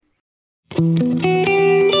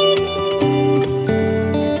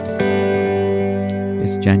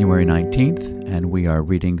January 19th, and we are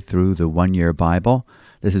reading through the One Year Bible.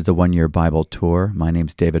 This is the One Year Bible Tour. My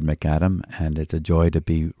name's David MacAdam, and it's a joy to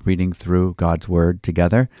be reading through God's Word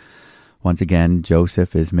together. Once again,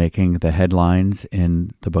 Joseph is making the headlines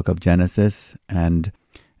in the book of Genesis, and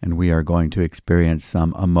we are going to experience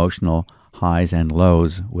some emotional highs and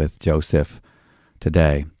lows with Joseph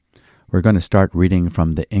today. We're going to start reading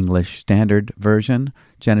from the English Standard Version,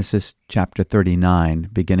 Genesis chapter 39,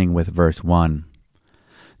 beginning with verse 1.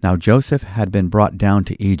 Now Joseph had been brought down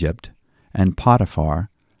to Egypt, and Potiphar,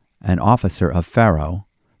 an officer of Pharaoh,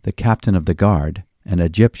 the captain of the guard, an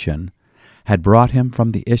Egyptian, had brought him from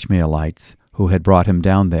the Ishmaelites who had brought him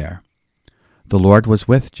down there. The Lord was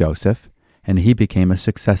with Joseph, and he became a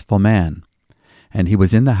successful man, and he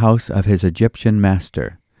was in the house of his Egyptian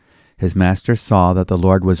master. His master saw that the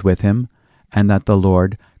Lord was with him, and that the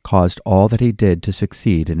Lord caused all that he did to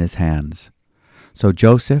succeed in his hands. So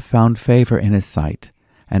Joseph found favor in his sight,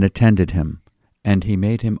 and attended him, and he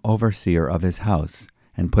made him overseer of his house,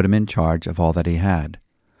 and put him in charge of all that he had.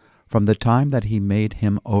 From the time that he made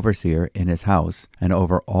him overseer in his house, and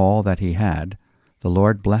over all that he had, the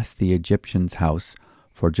Lord blessed the Egyptian's house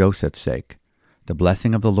for Joseph's sake. The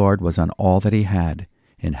blessing of the Lord was on all that he had,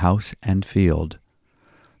 in house and field.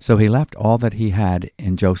 So he left all that he had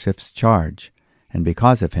in Joseph's charge, and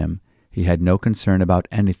because of him he had no concern about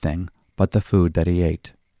anything but the food that he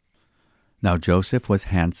ate. Now Joseph was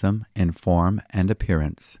handsome in form and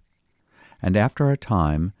appearance. And after a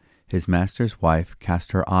time his master's wife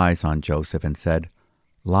cast her eyes on Joseph and said,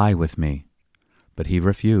 "Lie with me." But he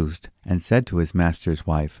refused, and said to his master's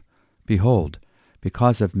wife, "Behold,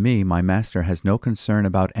 because of me my master has no concern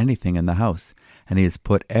about anything in the house, and he has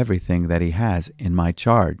put everything that he has in my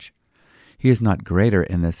charge. He is not greater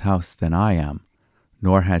in this house than I am,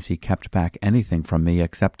 nor has he kept back anything from me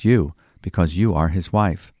except you, because you are his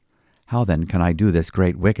wife. How then can I do this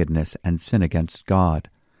great wickedness and sin against God?"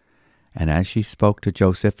 And as she spoke to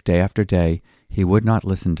Joseph day after day, he would not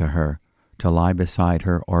listen to her, to lie beside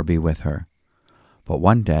her or be with her. But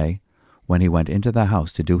one day, when he went into the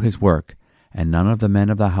house to do his work, and none of the men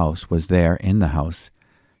of the house was there in the house,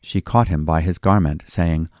 she caught him by his garment,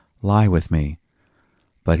 saying, "Lie with me."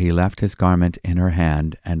 But he left his garment in her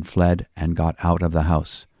hand, and fled and got out of the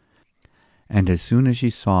house. And as soon as she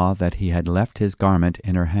saw that he had left his garment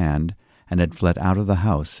in her hand, and had fled out of the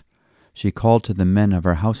house, she called to the men of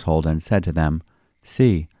her household, and said to them,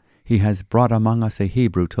 "See, he has brought among us a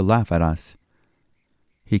Hebrew to laugh at us.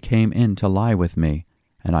 He came in to lie with me,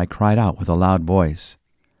 and I cried out with a loud voice.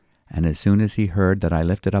 And as soon as he heard that I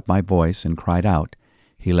lifted up my voice and cried out,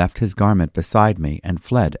 he left his garment beside me, and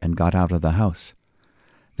fled and got out of the house."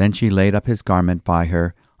 Then she laid up his garment by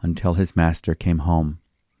her until his master came home.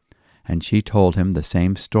 And she told him the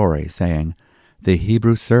same story, saying, "The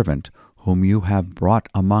Hebrew servant whom you have brought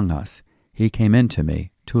among us, he came in to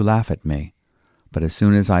me to laugh at me. But as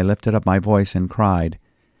soon as I lifted up my voice and cried,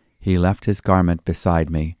 he left his garment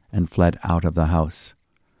beside me and fled out of the house."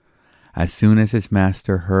 As soon as his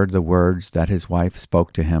master heard the words that his wife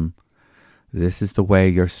spoke to him, "This is the way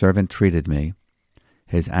your servant treated me,"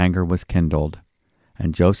 his anger was kindled.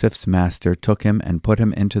 And Joseph's master took him and put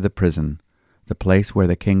him into the prison, the place where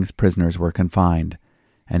the king's prisoners were confined,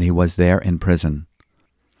 and he was there in prison.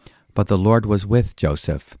 But the Lord was with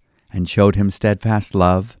Joseph, and showed him steadfast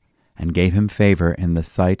love, and gave him favor in the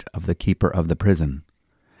sight of the keeper of the prison.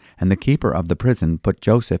 And the keeper of the prison put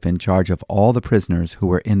Joseph in charge of all the prisoners who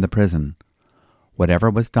were in the prison. Whatever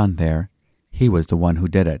was done there, he was the one who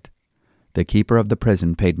did it. The keeper of the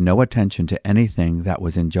prison paid no attention to anything that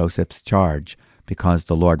was in Joseph's charge, because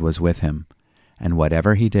the Lord was with him. And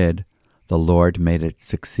whatever he did, the Lord made it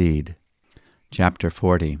succeed. Chapter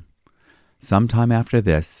 40. Sometime after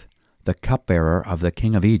this, the cupbearer of the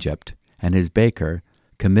king of Egypt and his baker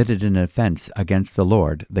committed an offense against the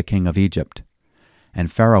Lord, the king of Egypt.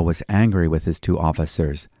 And Pharaoh was angry with his two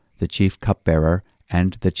officers, the chief cupbearer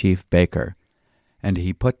and the chief baker, and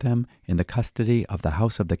he put them in the custody of the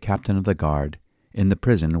house of the captain of the guard, in the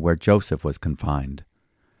prison where Joseph was confined.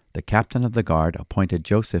 The captain of the guard appointed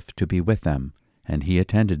Joseph to be with them, and he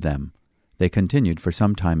attended them. They continued for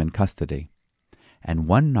some time in custody. And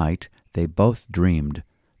one night they both dreamed,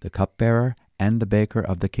 the cupbearer and the baker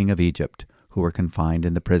of the king of Egypt, who were confined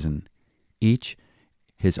in the prison, each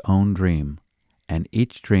his own dream, and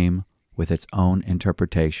each dream with its own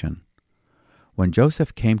interpretation. When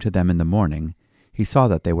Joseph came to them in the morning, he saw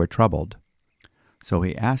that they were troubled. So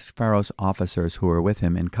he asked Pharaoh's officers who were with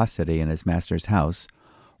him in custody in his master's house,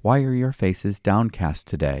 "Why are your faces downcast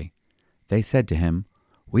today?" They said to him,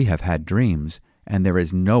 "We have had dreams, and there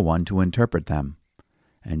is no one to interpret them."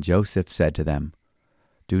 And Joseph said to them,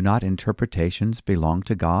 Do not interpretations belong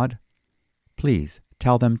to God? Please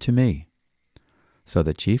tell them to me." So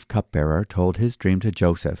the chief cupbearer told his dream to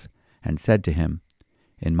Joseph, and said to him,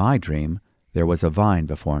 "In my dream there was a vine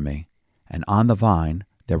before me, and on the vine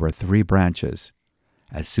there were 3 branches.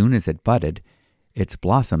 As soon as it budded, its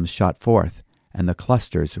blossoms shot forth, and the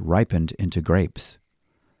clusters ripened into grapes.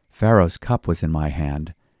 Pharaoh's cup was in my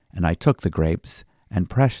hand, and I took the grapes, and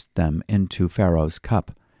pressed them into Pharaoh's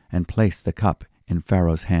cup, and placed the cup in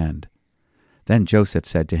Pharaoh's hand." Then Joseph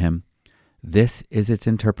said to him, "This is its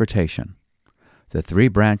interpretation. The 3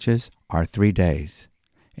 branches are 3 days.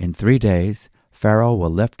 In 3 days Pharaoh will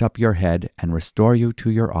lift up your head and restore you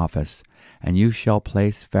to your office, and you shall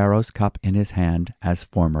place Pharaoh's cup in his hand as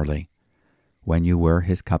formerly, when you were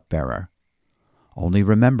his cupbearer. Only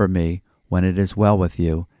remember me when it is well with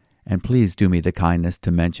you, and please do me the kindness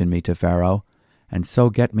to mention me to Pharaoh, and so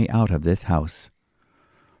get me out of this house.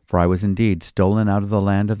 For I was indeed stolen out of the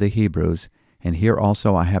land of the Hebrews, and here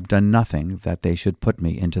also I have done nothing that they should put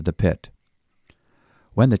me into the pit."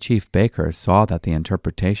 When the chief baker saw that the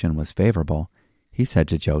interpretation was favorable, he said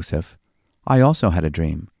to Joseph, "I also had a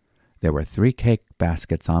dream. There were 3 cake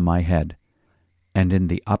baskets on my head, and in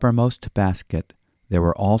the uppermost basket there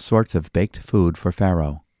were all sorts of baked food for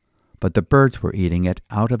Pharaoh, but the birds were eating it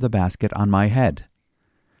out of the basket on my head."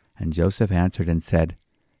 And Joseph answered and said,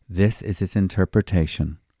 "This is its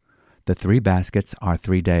interpretation. The 3 baskets are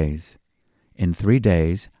 3 days. In 3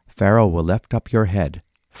 days Pharaoh will lift up your head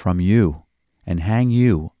from you and hang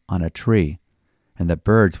you on a tree, and the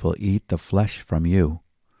birds will eat the flesh from you."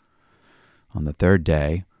 On the 3rd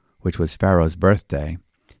day, which was Pharaoh's birthday,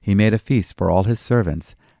 he made a feast for all his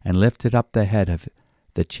servants, and lifted up the head of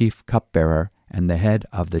the chief cupbearer and the head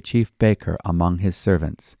of the chief baker among his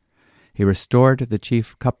servants. He restored the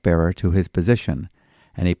chief cupbearer to his position,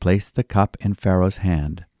 and he placed the cup in Pharaoh's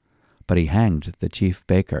hand. But he hanged the chief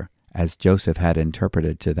baker, as Joseph had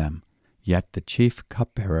interpreted to them. Yet the chief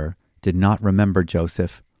cupbearer did not remember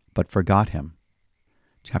Joseph, but forgot him.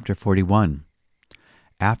 Chapter 41.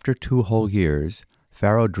 After 2 whole years,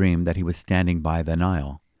 Pharaoh dreamed that he was standing by the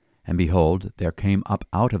Nile. And behold, there came up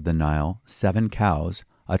out of the Nile 7 cows,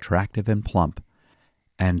 attractive and plump,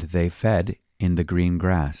 and they fed in the green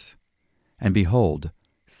grass. And behold,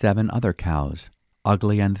 7 other cows,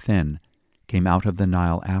 ugly and thin, came out of the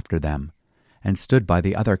Nile after them, and stood by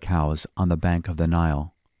the other cows on the bank of the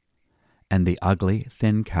Nile. And the ugly,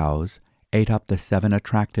 thin cows ate up the 7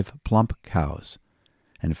 attractive, plump cows.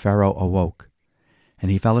 And Pharaoh awoke,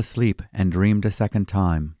 and he fell asleep and dreamed a second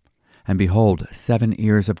time. And behold, 7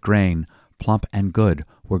 ears of grain, plump and good,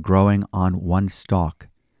 were growing on one stalk.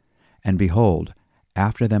 And behold,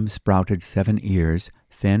 after them sprouted 7 ears,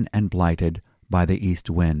 thin and blighted by the east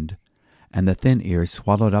wind. And the thin ears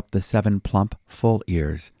swallowed up the 7 plump, full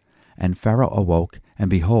ears. And Pharaoh awoke, and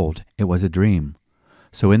behold, it was a dream.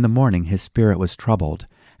 So in the morning his spirit was troubled,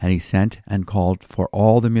 and he sent and called for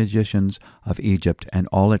all the magicians of Egypt and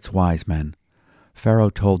all its wise men. Pharaoh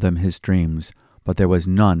told them his dreams, but there was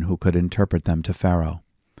none who could interpret them to Pharaoh.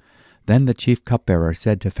 Then the chief cupbearer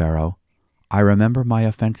said to Pharaoh, "I remember my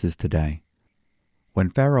offenses today. When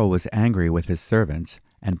Pharaoh was angry with his servants,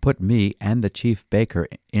 and put me and the chief baker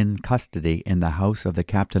in custody in the house of the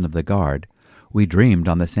captain of the guard, we dreamed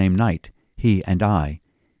on the same night, he and I,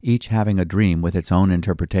 each having a dream with its own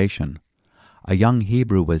interpretation. A young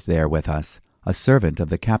Hebrew was there with us, a servant of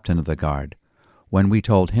the captain of the guard. When we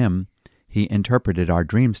told him, he interpreted our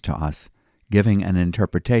dreams to us, giving an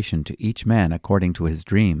interpretation to each man according to his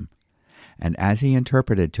dream. And as he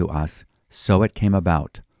interpreted to us, so it came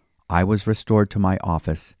about. I was restored to my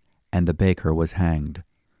office, and the baker was hanged."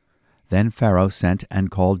 Then Pharaoh sent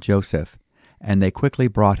and called Joseph, and they quickly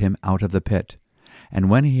brought him out of the pit. And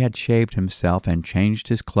when he had shaved himself and changed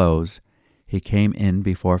his clothes, he came in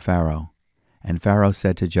before Pharaoh. And Pharaoh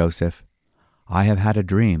said to Joseph, "I have had a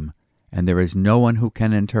dream, and there is no one who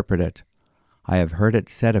can interpret it. I have heard it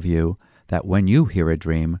said of you that when you hear a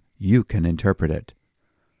dream, you can interpret it."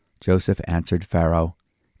 Joseph answered Pharaoh,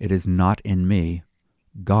 "It is not in me.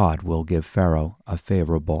 God will give Pharaoh a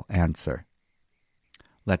favorable answer."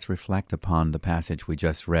 Let's reflect upon the passage we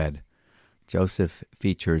just read. Joseph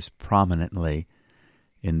features prominently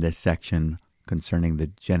in this section concerning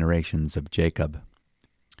the generations of Jacob.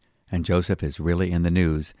 And Joseph is really in the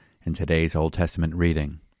news in today's Old Testament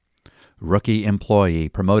reading. Rookie employee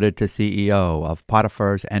promoted to CEO of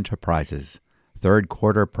Potiphar's Enterprises. 3rd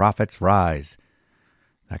quarter profits rise.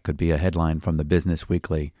 That could be a headline from the Business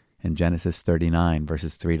Weekly in Genesis 39,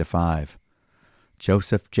 verses 3-5.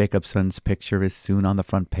 Joseph Jacobson's picture is soon on the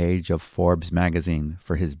front page of Forbes magazine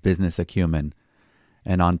for his business acumen,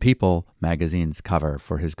 and on People magazine's cover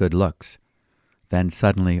for his good looks. Then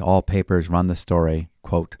suddenly all papers run the story,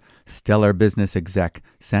 quote, "Stellar business exec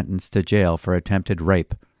sentenced to jail for attempted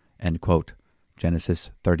rape," end quote.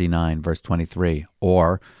 Genesis 39, verse 23.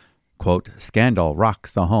 Or, quote, "Scandal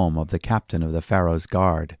rocks the home of the captain of the Pharaoh's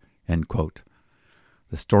guard," end quote.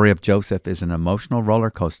 The story of Joseph is an emotional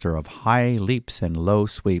roller coaster of high leaps and low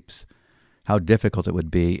sweeps. How difficult it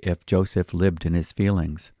would be if Joseph lived in his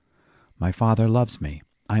feelings. My father loves me.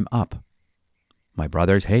 I'm up. My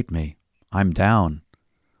brothers hate me. I'm down.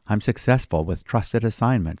 I'm successful with trusted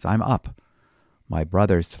assignments. I'm up. My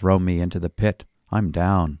brothers throw me into the pit. I'm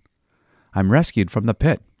down. I'm rescued from the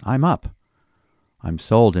pit. I'm up. I'm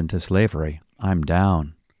sold into slavery. I'm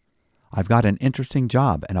down. I've got an interesting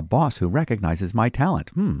job and a boss who recognizes my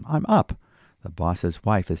talent. I'm up. The boss's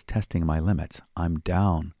wife is testing my limits. I'm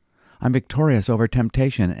down. I'm victorious over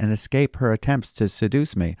temptation and escape her attempts to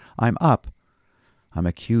seduce me. I'm up. I'm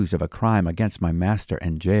accused of a crime against my master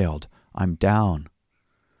and jailed. I'm down.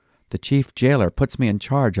 The chief jailer puts me in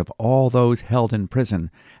charge of all those held in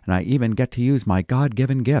prison, and I even get to use my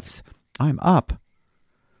God-given gifts. I'm up.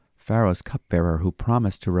 Pharaoh's cupbearer, who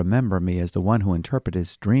promised to remember me as the one who interprets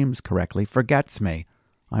his dreams correctly, forgets me.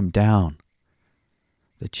 I'm down.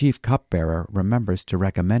 The chief cupbearer remembers to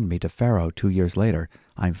recommend me to Pharaoh 2 years later.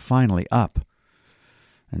 I'm finally up.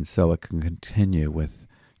 And so it can continue with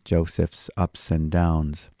Joseph's ups and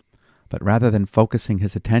downs. But rather than focusing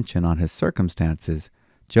his attention on his circumstances,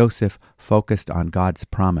 Joseph focused on God's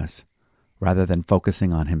promise. Rather than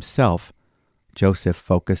focusing on himself, Joseph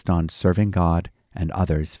focused on serving God and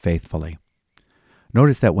others faithfully.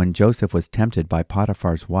 Notice that when Joseph was tempted by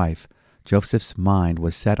Potiphar's wife, Joseph's mind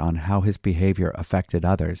was set on how his behavior affected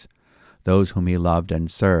others, those whom he loved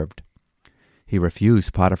and served. He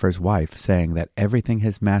refused Potiphar's wife, saying that everything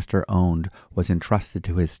his master owned was entrusted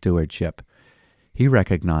to his stewardship. He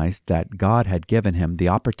recognized that God had given him the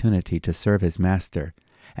opportunity to serve his master,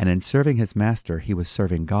 and in serving his master he was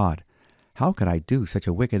serving God. How could I do such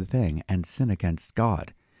a wicked thing and sin against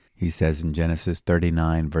God? He says in Genesis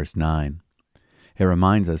 39, verse 9. It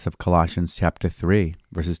reminds us of Colossians chapter 3,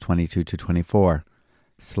 verses 22 to 24.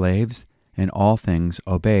 Slaves, in all things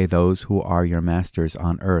obey those who are your masters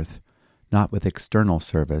on earth, not with external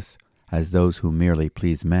service, as those who merely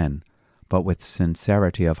please men, but with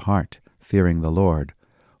sincerity of heart, fearing the Lord.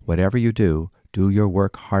 Whatever you do, do your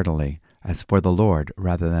work heartily, as for the Lord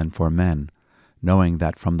rather than for men, knowing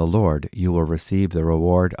that from the Lord you will receive the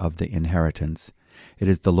reward of the inheritance. It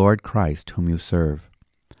is the Lord Christ whom you serve.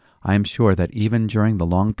 I am sure that even during the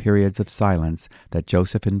long periods of silence that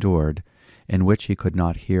Joseph endured, in which he could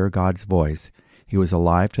not hear God's voice, he was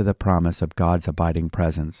alive to the promise of God's abiding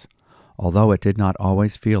presence. Although it did not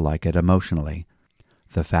always feel like it emotionally,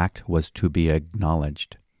 the fact was to be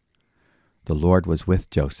acknowledged. The Lord was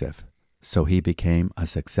with Joseph, so he became a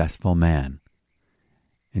successful man.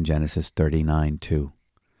 In Genesis 39:2.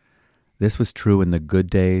 This was true in the good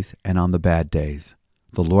days and on the bad days.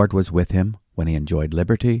 The Lord was with him when he enjoyed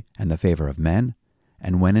liberty and the favor of men,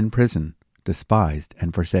 and when in prison, despised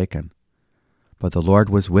and forsaken. But the Lord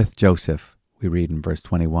was with Joseph, we read in verse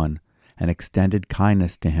 21, and extended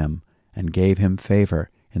kindness to him, and gave him favor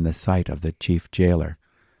in the sight of the chief jailer.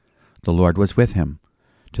 The Lord was with him.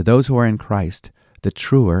 To those who are in Christ, the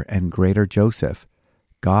truer and greater Joseph,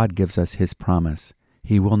 God gives us his promise.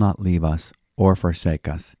 He will not leave us or forsake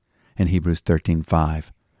us. In Hebrews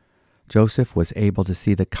 13:5. Joseph was able to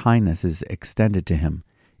see the kindnesses extended to him,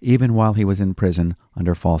 even while he was in prison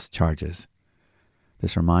under false charges.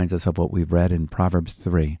 This reminds us of what we've read in Proverbs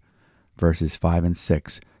 3, verses 5 and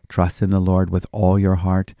 6. Trust in the Lord with all your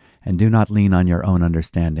heart, and do not lean on your own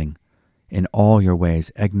understanding. In all your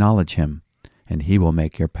ways acknowledge him, and he will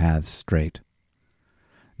make your paths straight.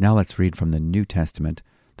 Now let's read from the New Testament,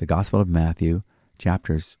 the Gospel of Matthew,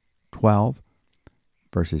 chapters 12,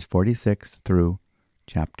 verses 46 through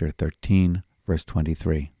chapter 13, verse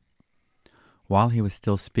 23. While he was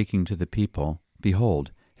still speaking to the people,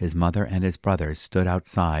 behold, his mother and his brothers stood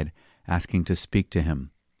outside, asking to speak to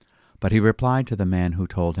him. But he replied to the man who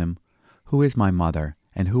told him, Who is my mother,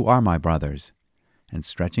 and who are my brothers? And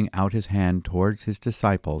stretching out his hand towards his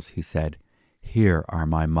disciples, he said, Here are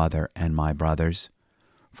my mother and my brothers.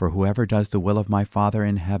 For whoever does the will of my Father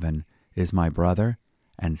in heaven is my brother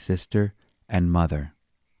and sister and mother.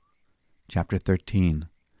 Chapter 13.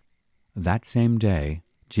 That same day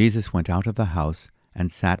Jesus went out of the house and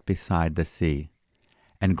sat beside the sea.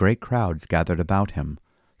 And great crowds gathered about him,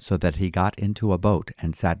 so that he got into a boat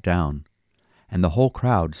and sat down. And the whole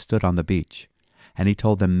crowd stood on the beach. And he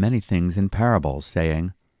told them many things in parables,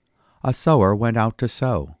 saying, A sower went out to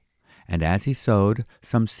sow. And as he sowed,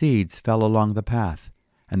 some seeds fell along the path,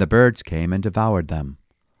 and the birds came and devoured them.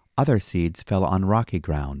 Other seeds fell on rocky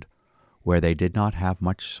ground, where they did not have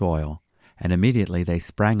much soil, and immediately they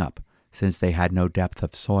sprang up, since they had no depth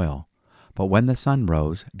of soil. But when the sun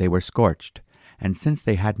rose, they were scorched, and since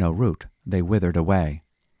they had no root, they withered away.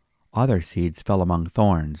 Other seeds fell among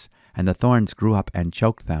thorns, and the thorns grew up and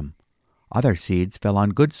choked them. Other seeds fell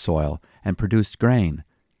on good soil and produced grain,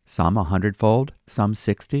 some 100-fold, some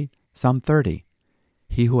 60, some 30.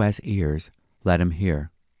 He who has ears, let him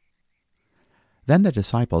hear. Then the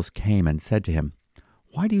disciples came and said to him,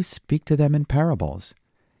 Why do you speak to them in parables?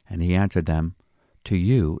 And he answered them, To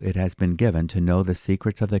you it has been given to know the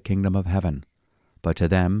secrets of the kingdom of heaven, but to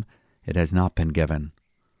them it has not been given.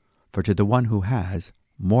 For to the one who has,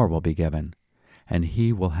 more will be given, and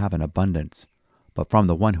he will have an abundance. But from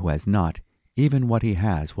the one who has not, even what he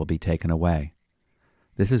has will be taken away.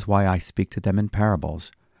 This is why I speak to them in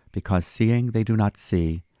parables, because seeing they do not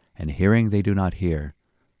see, and hearing they do not hear,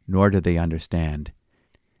 nor do they understand.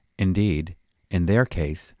 Indeed, in their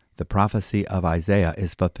case, the prophecy of Isaiah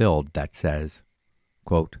is fulfilled that says,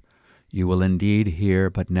 quote, You will indeed hear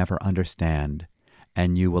but never understand,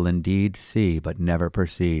 and you will indeed see but never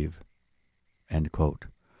perceive. End quote.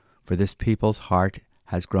 For this people's heart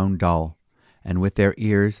has grown dull, and with their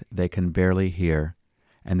ears they can barely hear,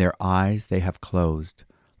 and their eyes they have closed,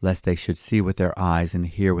 lest they should see with their eyes and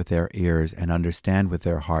hear with their ears and understand with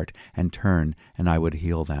their heart and turn, and I would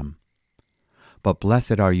heal them. But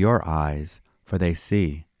blessed are your eyes, for they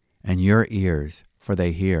see, and your ears, for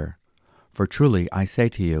they hear. For truly I say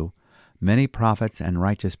to you, many prophets and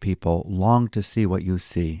righteous people longed to see what you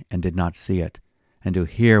see and did not see it, and to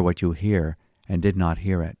hear what you hear and did not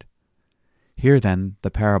hear it. Hear then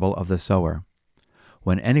the parable of the sower.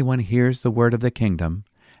 When anyone hears the word of the kingdom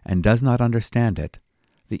and does not understand it,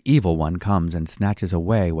 the evil one comes and snatches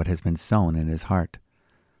away what has been sown in his heart.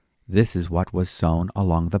 This is what was sown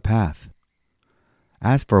along the path.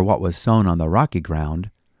 As for what was sown on the rocky ground,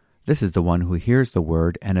 this is the one who hears the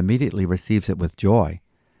word and immediately receives it with joy.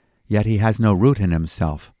 Yet he has no root in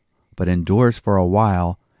himself, but endures for a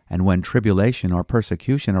while, and when tribulation or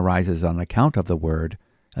persecution arises on account of the word,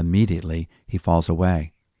 immediately he falls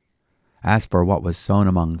away. As for what was sown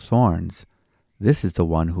among thorns, this is the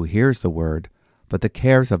one who hears the word, but the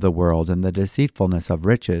cares of the world and the deceitfulness of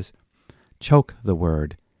riches choke the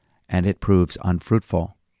word, and it proves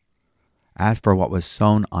unfruitful. As for what was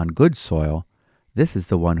sown on good soil, this is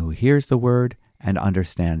the one who hears the word and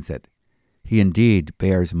understands it. He indeed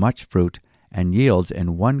bears much fruit and yields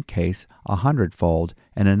in one case 100-fold,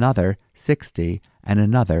 in another 60, and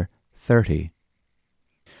another 30.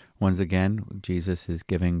 Once again, Jesus is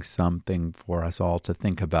giving something for us all to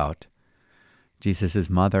think about. Jesus'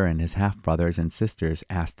 mother and his half-brothers and sisters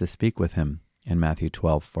asked to speak with him in Matthew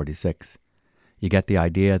 12:46. You get the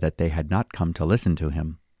idea that they had not come to listen to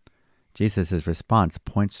him. Jesus' response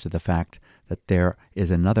points to the fact that there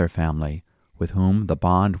is another family with whom the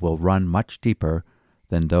bond will run much deeper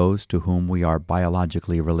than those to whom we are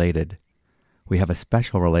biologically related. We have a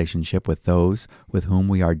special relationship with those with whom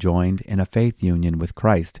we are joined in a faith union with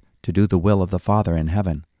Christ to do the will of the Father in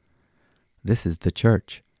heaven. This is the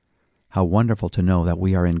church. How wonderful to know that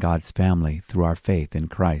we are in God's family through our faith in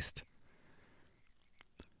Christ.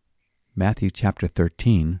 Matthew chapter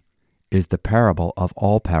 13 is the parable of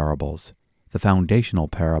all parables, the foundational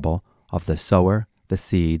parable of the sower, the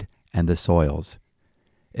seed, and the soils.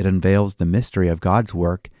 It unveils the mystery of God's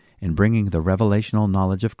work in bringing the revelational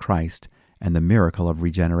knowledge of Christ and the miracle of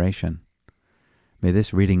regeneration. May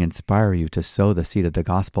this reading inspire you to sow the seed of the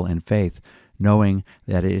gospel in faith, knowing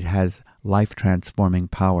that it has life-transforming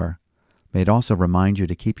power. May it also remind you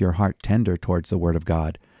to keep your heart tender towards the Word of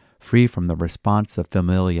God, free from the response of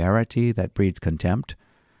familiarity that breeds contempt,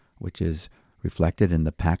 which is reflected in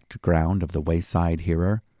the packed ground of the wayside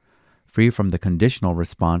hearer, free from the conditional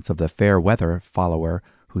response of the fair-weather follower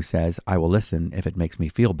who says, I will listen if it makes me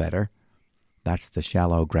feel better. That's the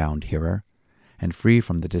shallow ground hearer. And free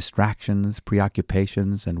from the distractions,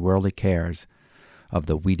 preoccupations, and worldly cares of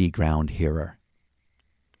the weedy ground hearer.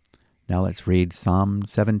 Now let's read Psalm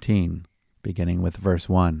 17, beginning with verse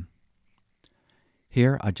 1.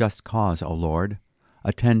 Hear a just cause, O Lord.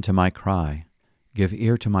 Attend to my cry. Give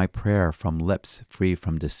ear to my prayer from lips free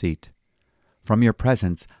from deceit. From your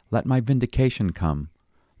presence let my vindication come.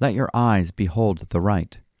 Let your eyes behold the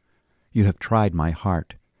right. You have tried my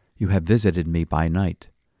heart. You have visited me by night.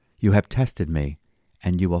 You have tested me,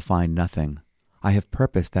 and you will find nothing. I have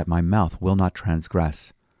purposed that my mouth will not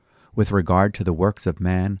transgress. With regard to the works of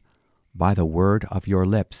man, by the word of your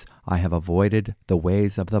lips I have avoided the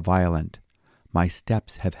ways of the violent. My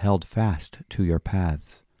steps have held fast to your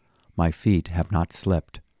paths. My feet have not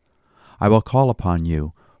slipped. I will call upon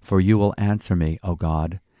you, for you will answer me, O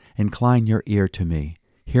God. Incline your ear to me.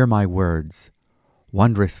 Hear my words.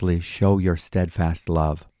 Wondrously show your steadfast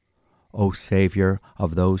love, O Savior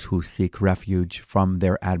of those who seek refuge from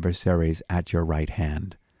their adversaries at your right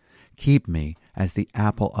hand. Keep me as the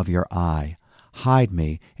apple of your eye. Hide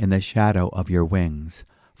me in the shadow of your wings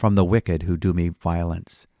from the wicked who do me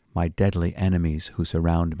violence, my deadly enemies who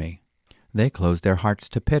surround me. They close their hearts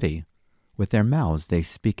to pity. With their mouths they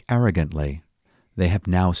speak arrogantly. They have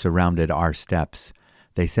now surrounded our steps.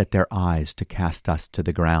 They set their eyes to cast us to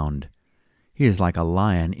the ground. He is like a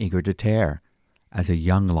lion eager to tear, as a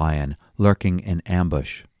young lion lurking in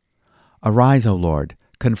ambush. Arise, O Lord,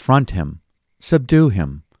 confront him, subdue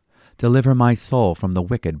him. Deliver my soul from the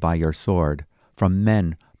wicked by your sword, from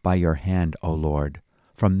men by your hand, O Lord,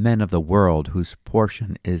 from men of the world whose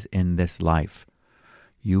portion is in this life.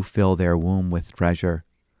 You fill their womb with treasure.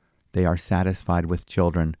 They are satisfied with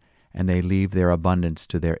children, and they leave their abundance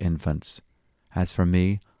to their infants. As for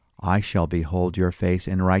me, I shall behold your face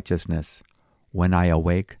in righteousness. When I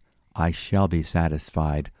awake, I shall be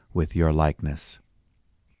satisfied with your likeness.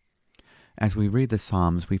 As we read the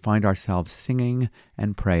Psalms, we find ourselves singing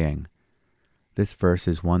and praying. This verse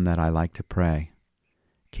is one that I like to pray.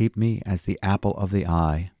 Keep me as the apple of the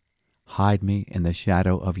eye. Hide me in the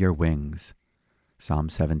shadow of your wings. Psalm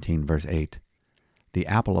 17, verse 8. The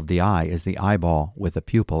apple of the eye is the eyeball with a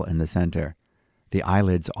pupil in the center. The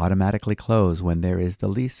eyelids automatically close when there is the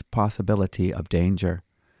least possibility of danger.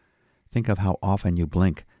 Think of how often you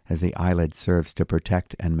blink as the eyelid serves to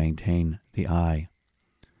protect and maintain the eye.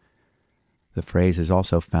 The phrase is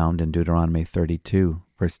also found in Deuteronomy 32,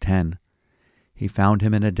 verse 10. He found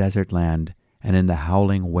him in a desert land, and in the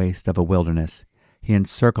howling waste of a wilderness. He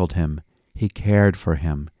encircled him, he cared for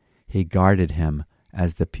him, he guarded him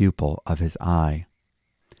as the pupil of his eye.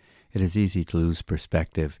 It is easy to lose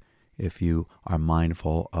perspective if you are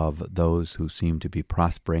mindful of those who seem to be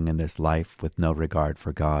prospering in this life with no regard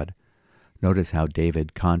for God. Notice how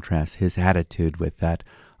David contrasts his attitude with that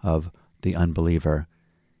of the unbeliever.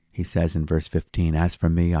 He says in verse 15, As for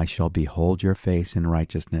me, I shall behold your face in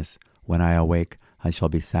righteousness. When I awake, I shall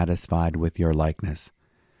be satisfied with your likeness.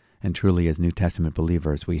 And truly, as New Testament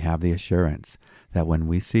believers, we have the assurance that when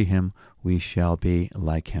we see him, we shall be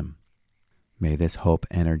like him. May this hope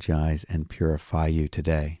energize and purify you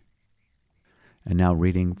today. And now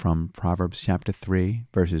reading from Proverbs chapter 3,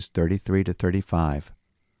 verses 33 to 35.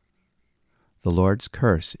 The Lord's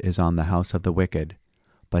curse is on the house of the wicked,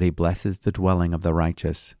 but he blesses the dwelling of the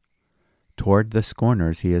righteous. Toward the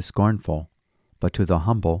scorners he is scornful, but to the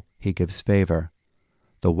humble he gives favor.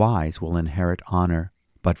 The wise will inherit honor,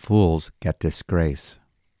 but fools get disgrace.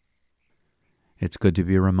 It's good to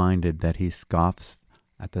be reminded that he scoffs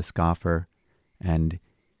at the scoffer, and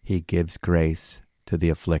he gives grace to the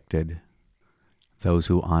afflicted. Those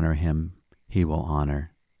who honor him, he will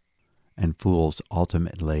honor, and fools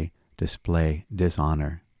ultimately display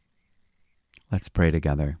dishonor. Let's pray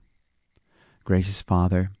together. Gracious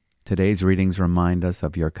Father, today's readings remind us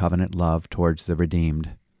of your covenant love towards the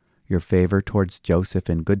redeemed. Your favor towards Joseph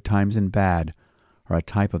in good times and bad are a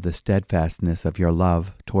type of the steadfastness of your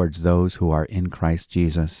love towards those who are in Christ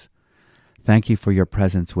Jesus. Thank you for your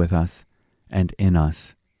presence with us and in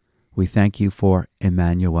us. We thank you for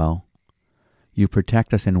Emmanuel. You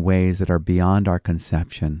protect us in ways that are beyond our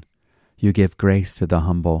conception. You give grace to the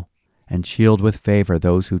humble and shield with favor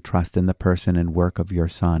those who trust in the person and work of your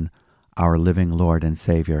Son, our living Lord and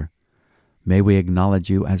Savior. May we acknowledge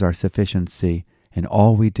you as our sufficiency in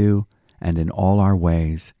all we do and in all our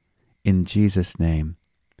ways. In Jesus' name,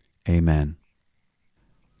 amen.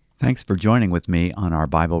 Thanks for joining with me on our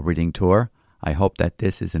Bible reading tour. I hope that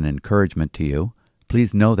this is an encouragement to you.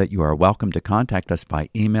 Please know that you are welcome to contact us by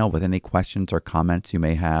email with any questions or comments you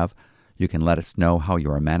may have. You can let us know how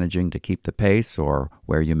you are managing to keep the pace or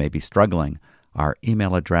where you may be struggling. Our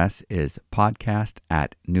email address is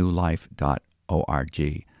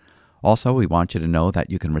podcast@newlife.org. Also, we want you to know that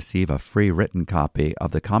you can receive a free written copy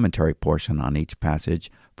of the commentary portion on each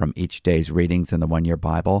passage from each day's readings in the One Year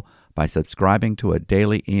Bible by subscribing to a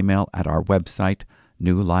daily email at our website,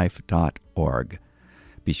 newlife.org.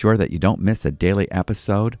 Be sure that you don't miss a daily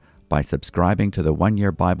episode by subscribing to the One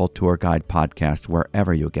Year Bible Tour Guide podcast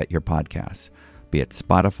wherever you get your podcasts, be it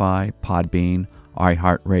Spotify, Podbean,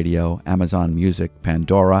 iHeartRadio, Amazon Music,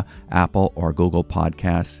 Pandora, Apple or Google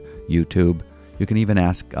Podcasts, YouTube. You can even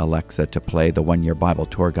ask Alexa to play the One Year Bible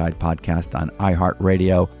Tour Guide podcast on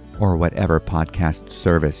iHeartRadio or whatever podcast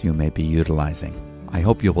service you may be utilizing. I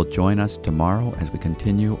hope you will join us tomorrow as we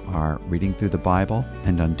continue our reading through the Bible.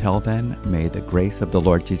 And until then, may the grace of the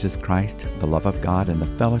Lord Jesus Christ, the love of God, and the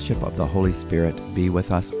fellowship of the Holy Spirit be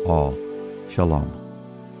with us all. Shalom.